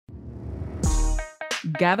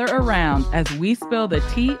Gather around as we spill the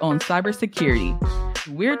tea on cybersecurity.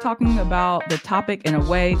 We're talking about the topic in a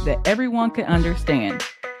way that everyone can understand.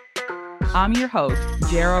 I'm your host,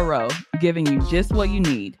 Jara Rowe, giving you just what you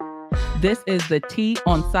need. This is the Tea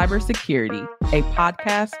on Cybersecurity, a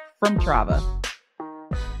podcast from Trava.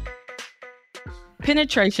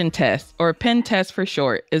 Penetration test, or pen test for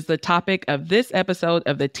short, is the topic of this episode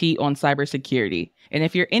of the Tea on Cybersecurity. And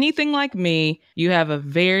if you're anything like me, you have a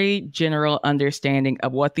very general understanding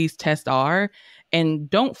of what these tests are and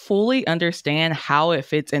don't fully understand how it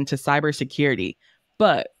fits into cybersecurity.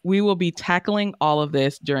 But we will be tackling all of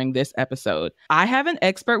this during this episode. I have an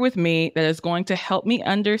expert with me that is going to help me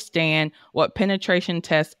understand what penetration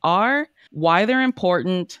tests are, why they're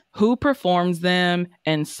important, who performs them,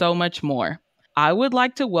 and so much more. I would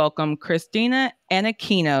like to welcome Christina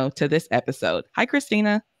Annechino to this episode. Hi,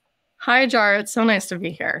 Christina. Hi, Jara. It's so nice to be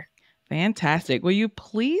here. Fantastic. Will you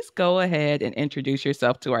please go ahead and introduce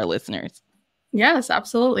yourself to our listeners? Yes,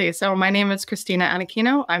 absolutely. So my name is Christina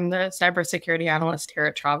Annechino. I'm the Cybersecurity Analyst here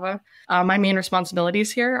at Trava. My main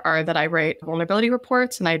responsibilities here are that I write vulnerability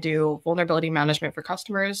reports and I do vulnerability management for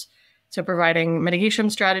customers. So providing mitigation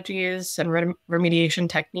strategies and remediation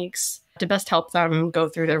techniques to best help them go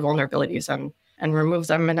through their vulnerabilities and remove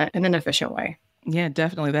them in an efficient way. Yeah,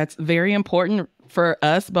 definitely. That's very important for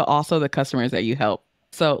us, but also the customers that you help.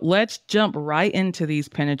 So let's jump right into these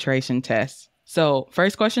penetration tests. So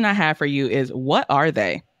first question I have for you is, what are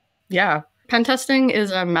they? Yeah. Pen testing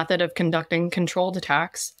is a method of conducting controlled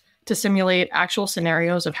attacks to simulate actual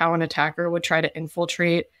scenarios of how an attacker would try to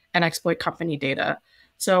infiltrate and exploit company data.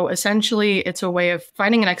 So essentially, it's a way of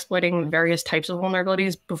finding and exploiting various types of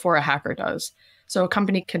vulnerabilities before a hacker does. So a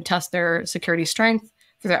company can test their security strength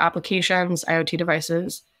for their applications, IoT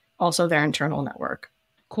devices, also their internal network.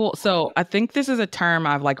 Cool. So I think this is a term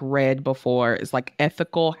I've read before. It's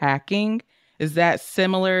ethical hacking. Is that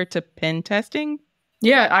similar to pen testing?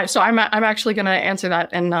 Yeah. I'm actually going to answer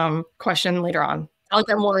that in question later on. I'll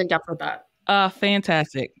get more in depth with that.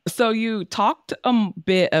 Fantastic. So you talked a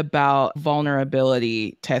bit about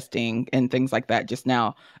vulnerability testing and things like that just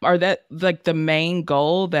now. Are that the main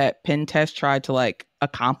goal that pen tests try to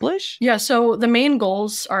accomplish? Yeah. So the main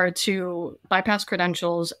goals are to bypass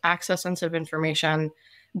credentials, access sensitive information,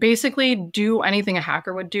 basically do anything a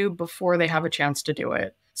hacker would do before they have a chance to do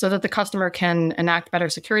it, so that the customer can enact better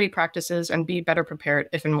security practices and be better prepared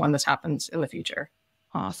if and when this happens in the future.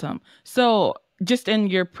 Awesome. So just in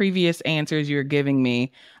your previous answers you're giving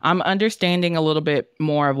me, I'm understanding a little bit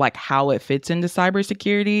more of how it fits into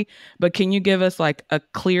cybersecurity, but can you give us a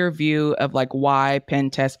clear view of why pen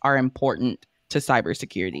tests are important to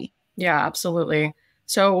cybersecurity? Yeah, absolutely.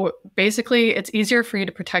 So basically, it's easier for you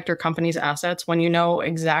to protect your company's assets when you know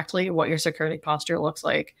exactly what your security posture looks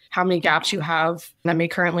like, how many gaps you have that may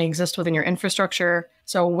currently exist within your infrastructure,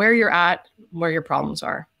 so where you're at, where your problems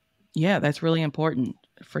are. Yeah, that's really important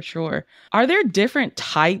for sure. Are there different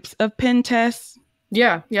types of pen tests?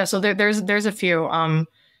 Yeah. So there's a few.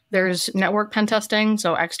 There's network pen testing,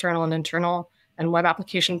 so external and internal, and web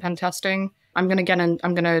application pen testing. I'm going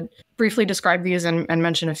to briefly describe these and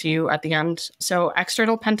mention a few at the end. So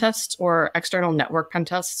external pen tests or external network pen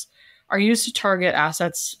tests are used to target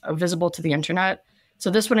assets visible to the internet.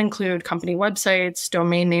 So this would include company websites,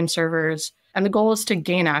 domain name servers, and the goal is to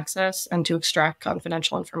gain access and to extract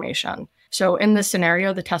confidential information. So in this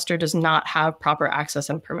scenario, the tester does not have proper access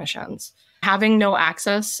and permissions. Having no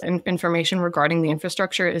access and information regarding the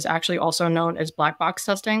infrastructure is actually also known as black box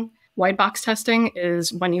testing. White box testing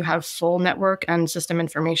is when you have full network and system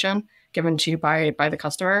information given to you by the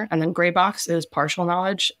customer. And then gray box is partial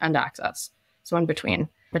knowledge and access. So in between.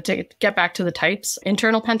 But to get back to the types,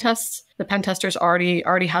 internal pen tests, the pen testers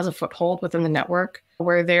already has a foothold within the network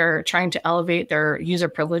where they're trying to elevate their user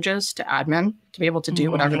privileges to admin to be able to do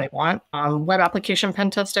whatever they want. Web application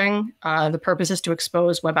pen testing, the purpose is to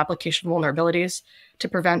expose web application vulnerabilities to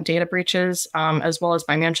prevent data breaches, as well as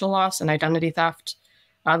financial loss and identity theft.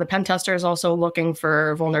 The pen tester is also looking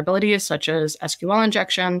for vulnerabilities such as SQL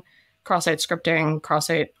injection, cross-site scripting,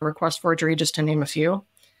 cross-site request forgery, just to name a few.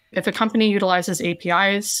 If a company utilizes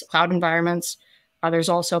APIs, cloud environments, there's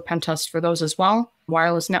also pen tests for those as well.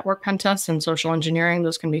 Wireless network pen tests and social engineering,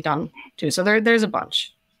 those can be done too. So there's a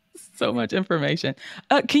bunch. So much information.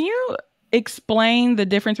 Can you explain the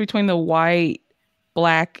difference between the white,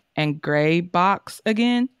 black, and gray box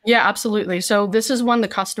again? Yeah, absolutely. So this is when the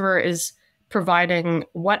customer is providing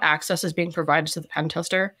what access is being provided to the pen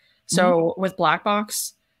tester. So with black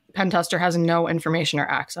box, the pen tester has no information or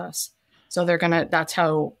access. So that's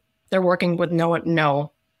how they're working with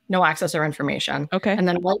no access or information. Okay. And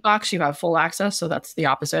then white box, you have full access. So that's the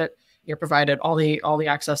opposite. you're provided all the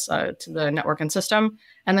access to the network and system.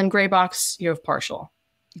 And then gray box, you have partial.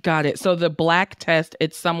 Got it. So the black test,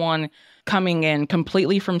 it's someone coming in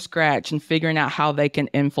completely from scratch and figuring out how they can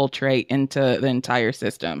infiltrate into the entire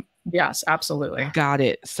system. Yes, absolutely. Got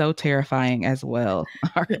it. So terrifying as well.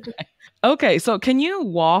 All right. Okay, so can you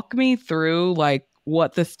walk me through like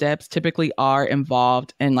what the steps typically are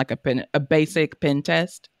involved in like a basic pen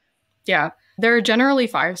test? Yeah, there are generally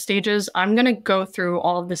 5 stages. I'm going to go through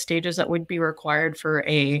all of the stages that would be required for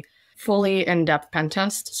a fully in-depth pen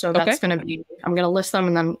test. So that's going to be, I'm going to list them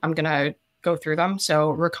and then I'm going to go through them.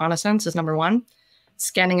 So reconnaissance is number 1,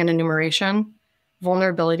 scanning and enumeration,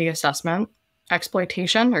 vulnerability assessment,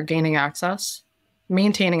 exploitation or gaining access,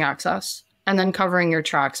 maintaining access, and then covering your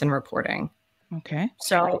tracks and reporting. Okay.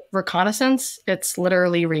 So reconnaissance, it's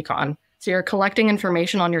literally recon. So you're collecting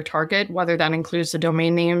information on your target, whether that includes the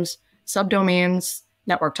domain names, subdomains,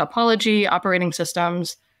 network topology, operating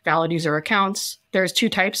systems, valid user accounts. There's 2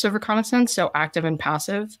 types of reconnaissance, so active and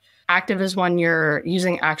passive. Active is when you're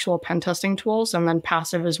using actual pen testing tools, and then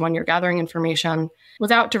passive is when you're gathering information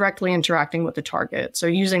without directly interacting with the target, so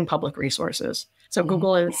using public resources. So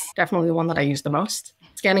Google is definitely the one that I use the most.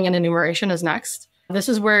 Scanning and enumeration is next. This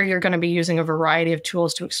is where you're going to be using a variety of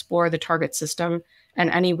tools to explore the target system and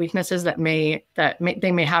any weaknesses that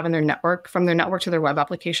they may have in their network, from their network to their web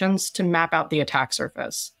applications, to map out the attack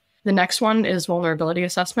surface. The next one is vulnerability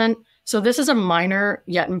assessment. So this is a minor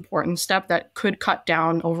yet important step that could cut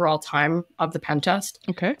down overall time of the pen test.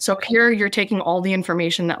 Okay. So here you're taking all the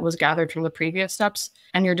information that was gathered from the previous steps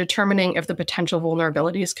and you're determining if the potential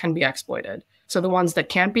vulnerabilities can be exploited. So the ones that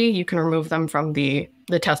can't be, you can remove them from the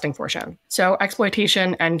testing portion. So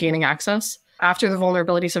exploitation and gaining access. After the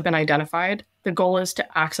vulnerabilities have been identified, the goal is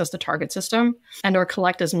to access the target system and or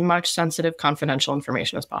collect as much sensitive confidential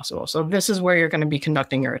information as possible. So this is where you're going to be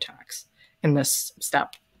conducting your attacks in this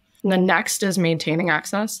step. And the next is maintaining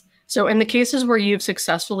access. So in the cases where you've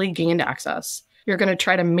successfully gained access, you're going to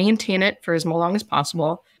try to maintain it for as long as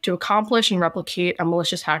possible to accomplish and replicate a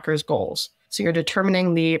malicious hacker's goals. So you're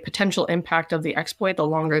determining the potential impact of the exploit the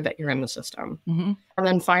longer that you're in the system. Mm-hmm. And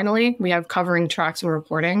then finally, we have covering tracks and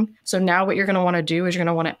reporting. So now what you're going to want to do is you're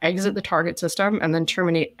going to want to exit the target system and then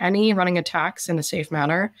terminate any running attacks in a safe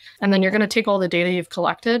manner. And then you're going to take all the data you've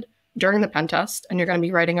collected during the pen test, and you're going to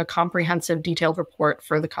be writing a comprehensive, detailed report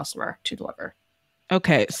for the customer to deliver.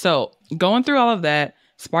 Okay, so going through all of that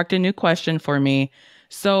sparked a new question for me.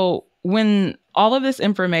 So when all of this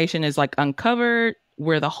information is like uncovered,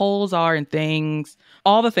 where the holes are and things,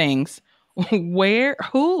 all the things,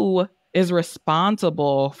 who is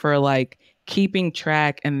responsible for like keeping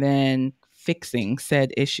track and then fixing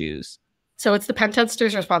said issues? So it's the pen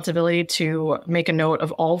tester's responsibility to make a note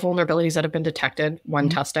of all vulnerabilities that have been detected when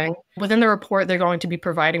testing. Within the report, they're going to be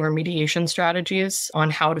providing remediation strategies on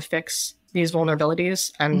how to fix these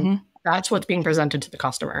vulnerabilities. And that's what's being presented to the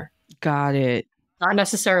customer. Got it. Not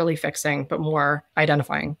necessarily fixing, but more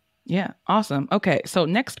identifying. Yeah. Awesome. Okay. So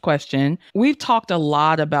next question. We've talked a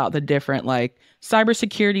lot about the different like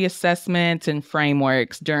cybersecurity assessments and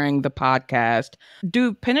frameworks during the podcast.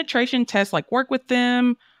 Do penetration tests like work with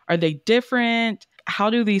them? Are they different? How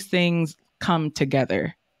do these things come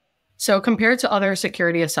together? So compared to other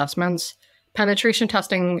security assessments, penetration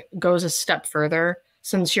testing goes a step further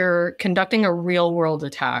since you're conducting a real world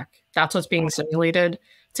attack. That's what's being simulated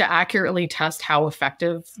to accurately test how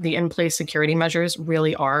effective the in-place security measures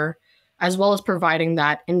really are, as well as providing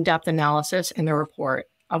that in-depth analysis in the report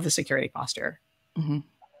of the security posture. Mm-hmm.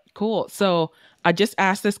 Cool. So I just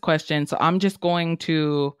asked this question, so I'm just going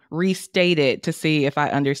to restate it to see if I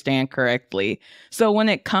understand correctly. So when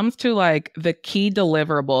it comes to like the key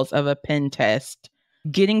deliverables of a pen test,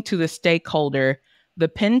 getting to the stakeholder, the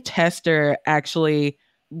pen tester actually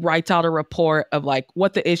writes out a report of like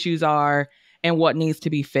what the issues are and what needs to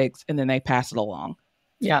be fixed, and then they pass it along.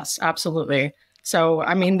 Yes, absolutely. So,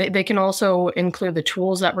 I mean, they can also include the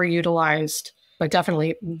tools that were utilized, but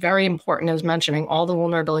definitely very important is mentioning all the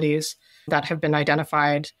vulnerabilities that have been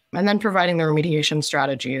identified and then providing the remediation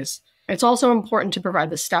strategies. It's also important to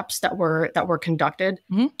provide the steps that were conducted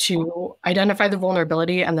to identify the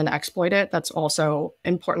vulnerability and then exploit it. That's also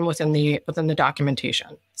important within the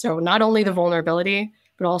documentation. So not only the vulnerability,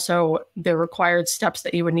 but also the required steps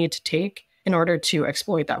that you would need to take in order to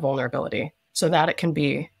exploit that vulnerability so that it can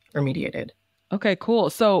be remediated. Okay, cool.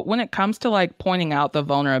 So when it comes to like pointing out the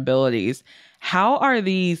vulnerabilities, how are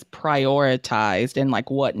these prioritized and like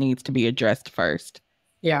what needs to be addressed first?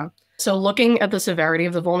 Yeah. So looking at the severity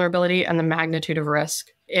of the vulnerability and the magnitude of risk,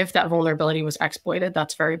 if that vulnerability was exploited,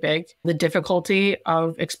 that's very big. The difficulty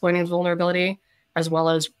of exploiting the vulnerability, as well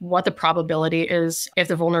as what the probability is if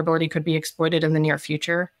the vulnerability could be exploited in the near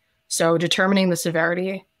future. So determining the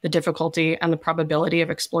severity, the difficulty, and the probability of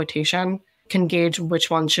exploitation can gauge which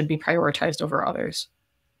ones should be prioritized over others.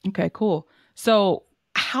 Okay, cool. So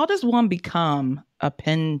how does one become a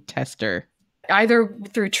pen tester? Either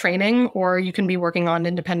through training or you can be working on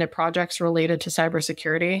independent projects related to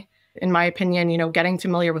cybersecurity. In my opinion, getting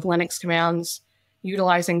familiar with Linux commands,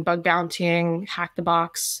 utilizing bug bountying, Hack the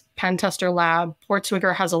Box, Pen Tester Lab.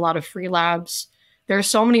 Portswigger has a lot of free labs. There's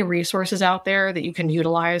so many resources out there that you can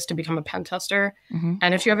utilize to become a pen tester. Mm-hmm.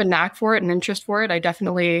 And if you have a knack for it and interest for it, I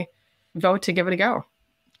definitely vote to give it a go.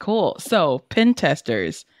 Cool. So pen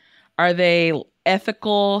testers, are they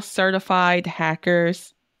ethical certified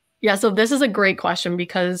hackers? Yeah, so this is a great question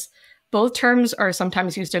because both terms are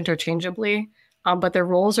sometimes used interchangeably, but their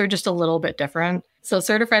roles are just a little bit different. So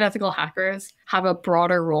certified ethical hackers have a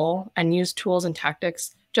broader role and use tools and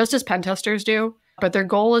tactics just as pen testers do, but their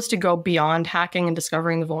goal is to go beyond hacking and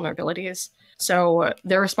discovering the vulnerabilities. So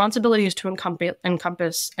their responsibility is to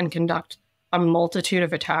encompass and conduct a multitude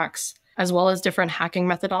of attacks, as well as different hacking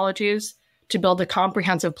methodologies to build a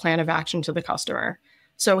comprehensive plan of action to the customer.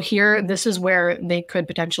 So here, this is where they could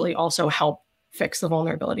potentially also help fix the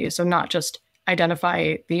vulnerabilities. So not just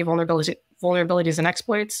identify the vulnerabilities and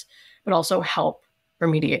exploits, but also help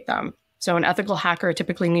remediate them. So an ethical hacker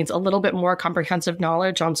typically needs a little bit more comprehensive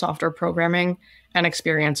knowledge on software programming and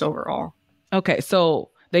experience overall. Okay,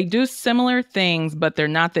 so they do similar things, but they're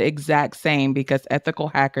not the exact same because ethical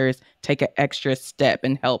hackers take an extra step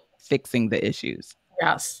in help fixing the issues.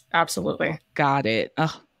 Yes, absolutely. Got it.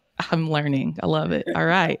 Oh, I'm learning. I love it. All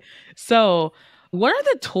right. So what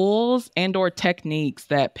are the tools and or techniques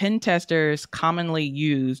that pen testers commonly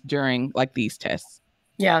use during like these tests?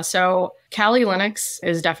 Yeah, so Kali Linux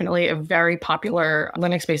is definitely a very popular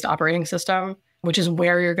Linux-based operating system, which is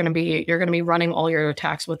where you're going to be running all your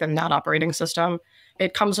attacks within that operating system.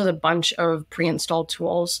 It comes with a bunch of pre-installed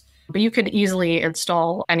tools, but you could easily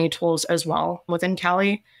install any tools as well within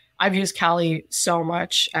Kali. I've used Kali so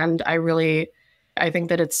much, and I think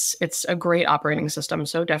that it's a great operating system,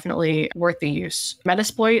 so definitely worth the use.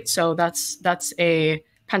 Metasploit, so that's a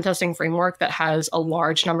pen testing framework that has a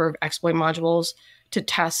large number of exploit modules to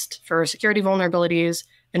test for security vulnerabilities,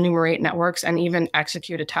 enumerate networks, and even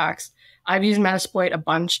execute attacks. I've used Metasploit a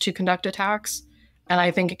bunch to conduct attacks, and I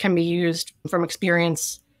think it can be used from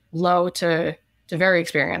experience low to very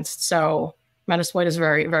experienced. So Metasploit is a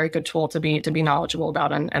very, very good tool to be knowledgeable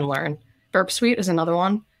about and learn. Burp Suite is another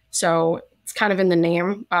one. So it's kind of in the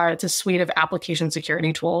name. It's a suite of application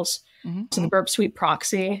security tools. Mm-hmm. So the Burp Suite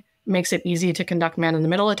proxy makes it easy to conduct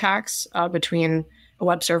man-in-the-middle attacks between a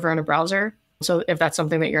web server and a browser. So if that's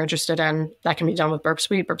something that you're interested in, that can be done with Burp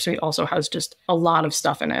Suite. Burp Suite also has just a lot of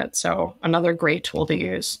stuff in it. So another great tool to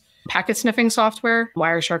use. Packet sniffing software,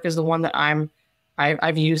 Wireshark is the one that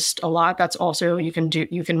I've used a lot. That's also, you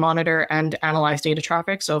can monitor and analyze data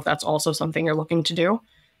traffic. So if that's also something you're looking to do,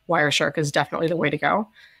 Wireshark is definitely the way to go.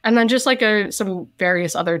 And then just like some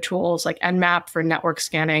various other tools like Nmap for network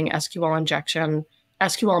scanning, SQL injection,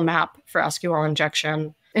 SQL map for SQL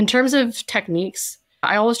injection. In terms of techniques,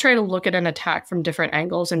 I always try to look at an attack from different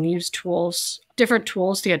angles and use different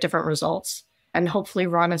tools to get different results and hopefully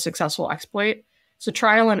run a successful exploit. So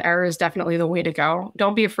trial and error is definitely the way to go.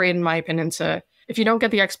 Don't be afraid, in my opinion, if you don't get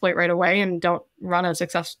the exploit right away and don't run a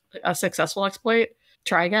successful exploit,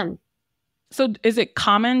 try again. So is it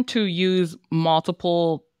common to use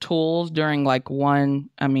multiple tools during like one,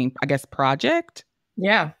 project?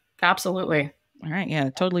 Yeah, absolutely. All right. Yeah,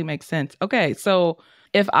 it totally makes sense. Okay. So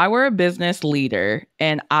if I were a business leader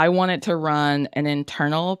and I wanted to run an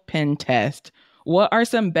internal pen test, what are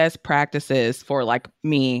some best practices for like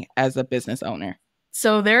me as a business owner?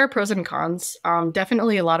 So there are pros and cons.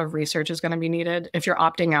 Definitely a lot of research is going to be needed if you're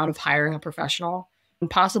opting out of hiring a professional, and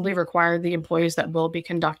possibly require the employees that will be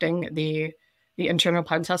conducting the internal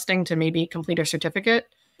pen testing to maybe complete a certificate.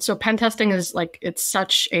 So pen testing is it's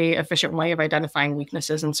such a efficient way of identifying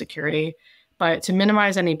weaknesses in security, but to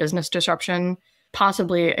minimize any business disruption,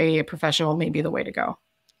 possibly a professional may be the way to go.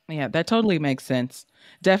 Yeah, that totally makes sense.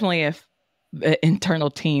 Definitely if the internal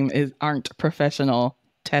team aren't professional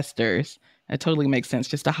testers, it totally makes sense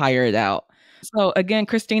just to hire it out. So again,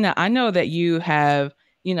 Christina, I know that you have,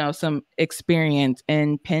 some experience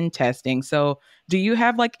in pen testing. So do you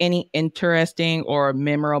have like any interesting or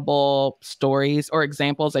memorable stories or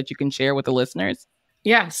examples that you can share with the listeners?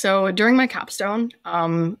 Yeah. So during my capstone,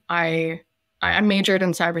 I majored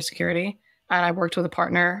in cybersecurity and I worked with a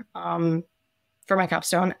partner for my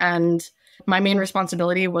capstone. And my main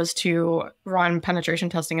responsibility was to run penetration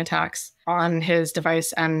testing attacks on his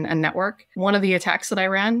device and network. One of the attacks that I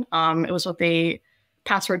ran, it was with a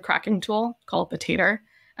password cracking tool called Potato.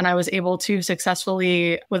 And I was able to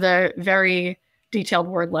successfully, with a very detailed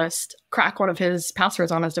word list, crack one of his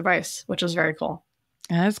passwords on his device, which was very cool.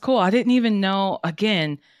 That's cool. I didn't even know.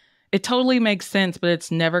 Again, it totally makes sense, but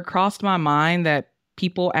it's never crossed my mind that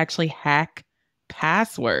people actually hack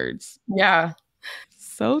passwords. Yeah.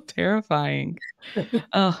 So terrifying.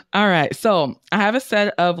 Oh, all right. So I have a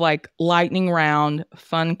set of like lightning round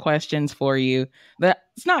fun questions for you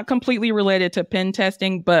that's not completely related to pen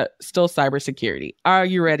testing, but still cybersecurity. Are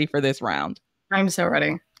you ready for this round? I'm so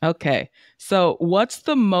ready. Okay. So what's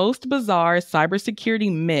the most bizarre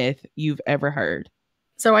cybersecurity myth you've ever heard?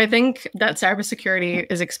 So I think that cybersecurity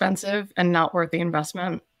is expensive and not worth the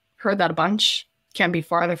investment. Heard that a bunch. Can't be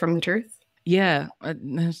farther from the truth. Yeah,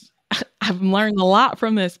 I've learned a lot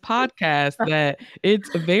from this podcast that it's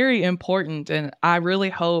very important. And I really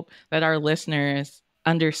hope that our listeners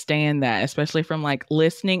understand that, especially from like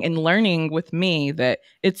listening and learning with me, that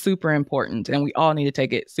it's super important and we all need to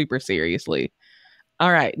take it super seriously.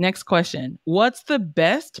 All right, next question. What's the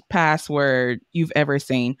best password you've ever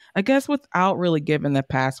seen? I guess without really giving the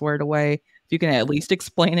password away, if you can at least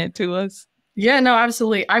explain it to us. Yeah, no,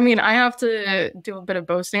 absolutely. I mean, I have to do a bit of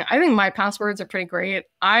boasting. I think my passwords are pretty great.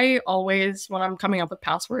 I always, when I'm coming up with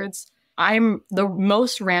passwords, I'm the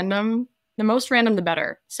most random, the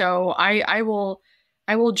better. So I will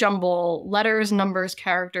jumble letters, numbers,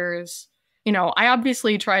 characters. You know, I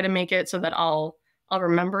obviously try to make it so that I'll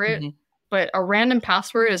remember it, Mhm. but a random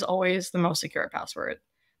password is always the most secure password.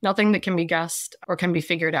 Nothing that can be guessed or can be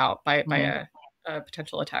figured out by Mhm. a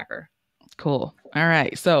potential attacker. Cool. All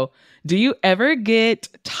right. So, do you ever get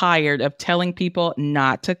tired of telling people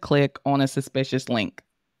not to click on a suspicious link?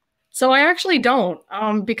 So I actually don't,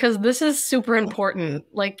 because this is super important.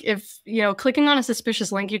 Like if, you know, clicking on a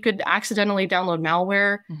suspicious link, you could accidentally download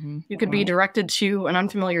malware. Mhm. You could be directed to an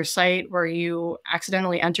unfamiliar site where you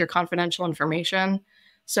accidentally enter confidential information.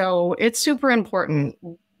 So it's super important.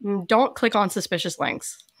 Don't click on suspicious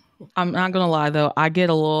links. I'm not gonna lie though, I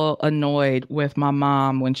get a little annoyed with my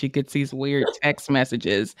mom when she gets these weird text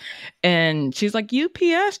messages. And she's like,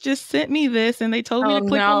 UPS just sent me this and they told me Oh to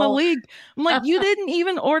click on the no. link. I'm like, you didn't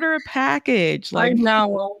even order a package. I Like,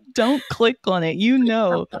 know. don't click on it. You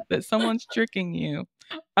know that someone's tricking you.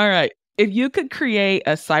 All right. If you could create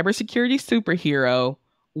a cybersecurity superhero,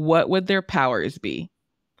 what would their powers be?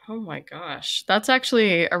 Oh my gosh. That's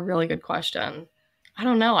actually a really good question. I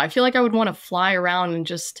don't know. I feel like I would want to fly around and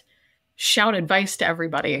just shout advice to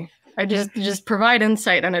everybody. I just provide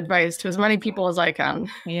insight and advice to as many people as I can.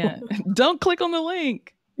 Yeah. Don't click on the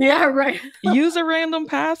link. Yeah, right. Use a random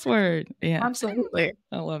password. Yeah. Absolutely.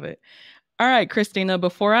 I love it. All right, Christina,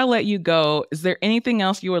 before I let you go, is there anything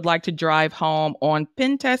else you would like to drive home on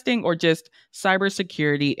pen testing or just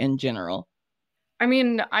cybersecurity in general? I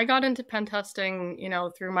mean, I got into pen testing, you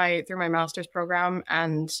know, through my master's program,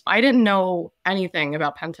 and I didn't know anything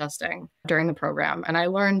about pen testing during the program, and I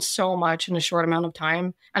learned so much in a short amount of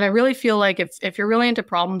time. And I really feel like if you're really into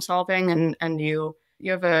problem solving and you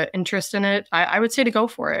have an interest in it, I would say to go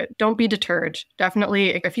for it. Don't be deterred.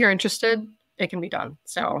 Definitely, if you're interested, it can be done.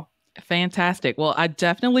 So Fantastic. Well, I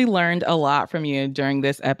definitely learned a lot from you during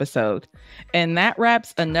this episode. And that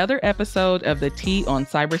wraps another episode of the Tea on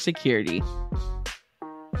Cybersecurity.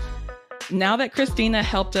 Now that Christina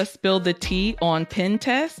helped us spill the tea on pen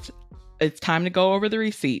tests, it's time to go over the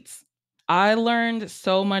receipts. I learned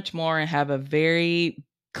so much more and have a very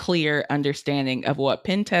clear understanding of what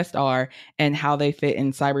pen tests are and how they fit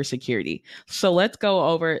in cybersecurity. So let's go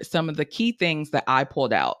over some of the key things that I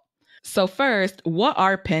pulled out. So first, what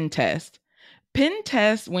are pen tests? Pen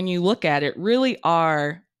tests, when you look at it, really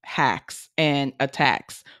are hacks and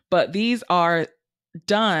attacks, but these are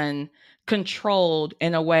done controlled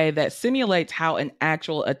in a way that simulates how an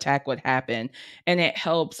actual attack would happen, and it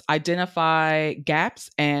helps identify gaps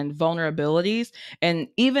and vulnerabilities and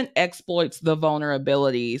even exploits the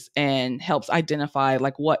vulnerabilities and helps identify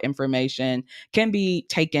like what information can be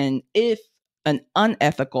taken if an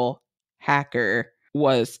unethical hacker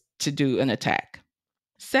was to do an attack.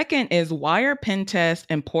 Second is, why are pen tests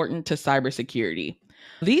important to cybersecurity?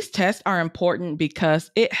 These tests are important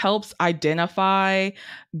because it helps identify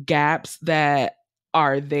gaps that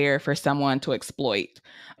are there for someone to exploit.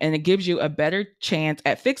 And it gives you a better chance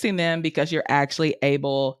at fixing them because you're actually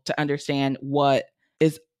able to understand what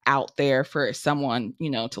is out there for someone,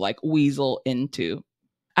 to like weasel into.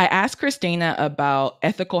 I asked Christina about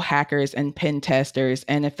ethical hackers and pen testers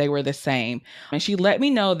and if they were the same. And she let me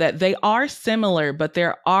know that they are similar, but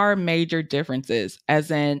there are major differences, as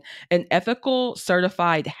in an ethical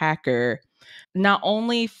certified hacker not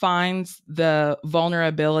only finds the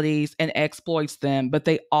vulnerabilities and exploits them, but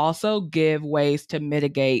they also give ways to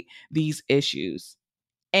mitigate these issues.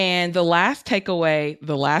 And the last takeaway,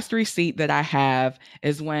 the last receipt that I have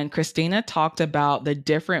is when Christina talked about the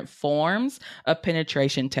different forms of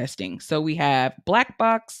penetration testing. So we have black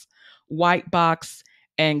box, white box,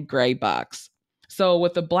 and gray box. So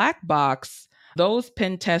with the black box, those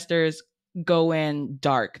pen testers go in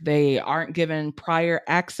dark. They aren't given prior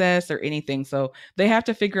access or anything. So they have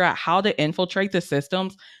to figure out how to infiltrate the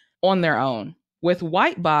systems on their own. With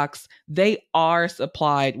white box, they are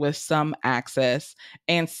supplied with some access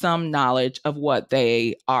and some knowledge of what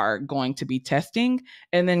they are going to be testing.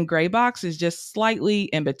 And then gray box is just slightly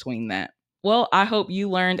in between that. Well, I hope you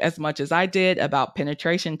learned as much as I did about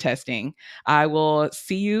penetration testing. I will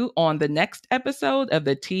see you on the next episode of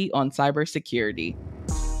the T on Cybersecurity.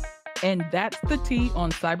 And that's the T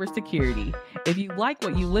on cybersecurity. If you like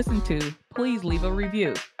what you listen to, please leave a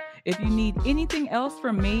review. If you need anything else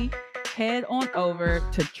from me, head on over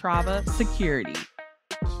to Trava Security.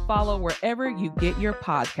 Follow wherever you get your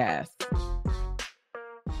podcasts.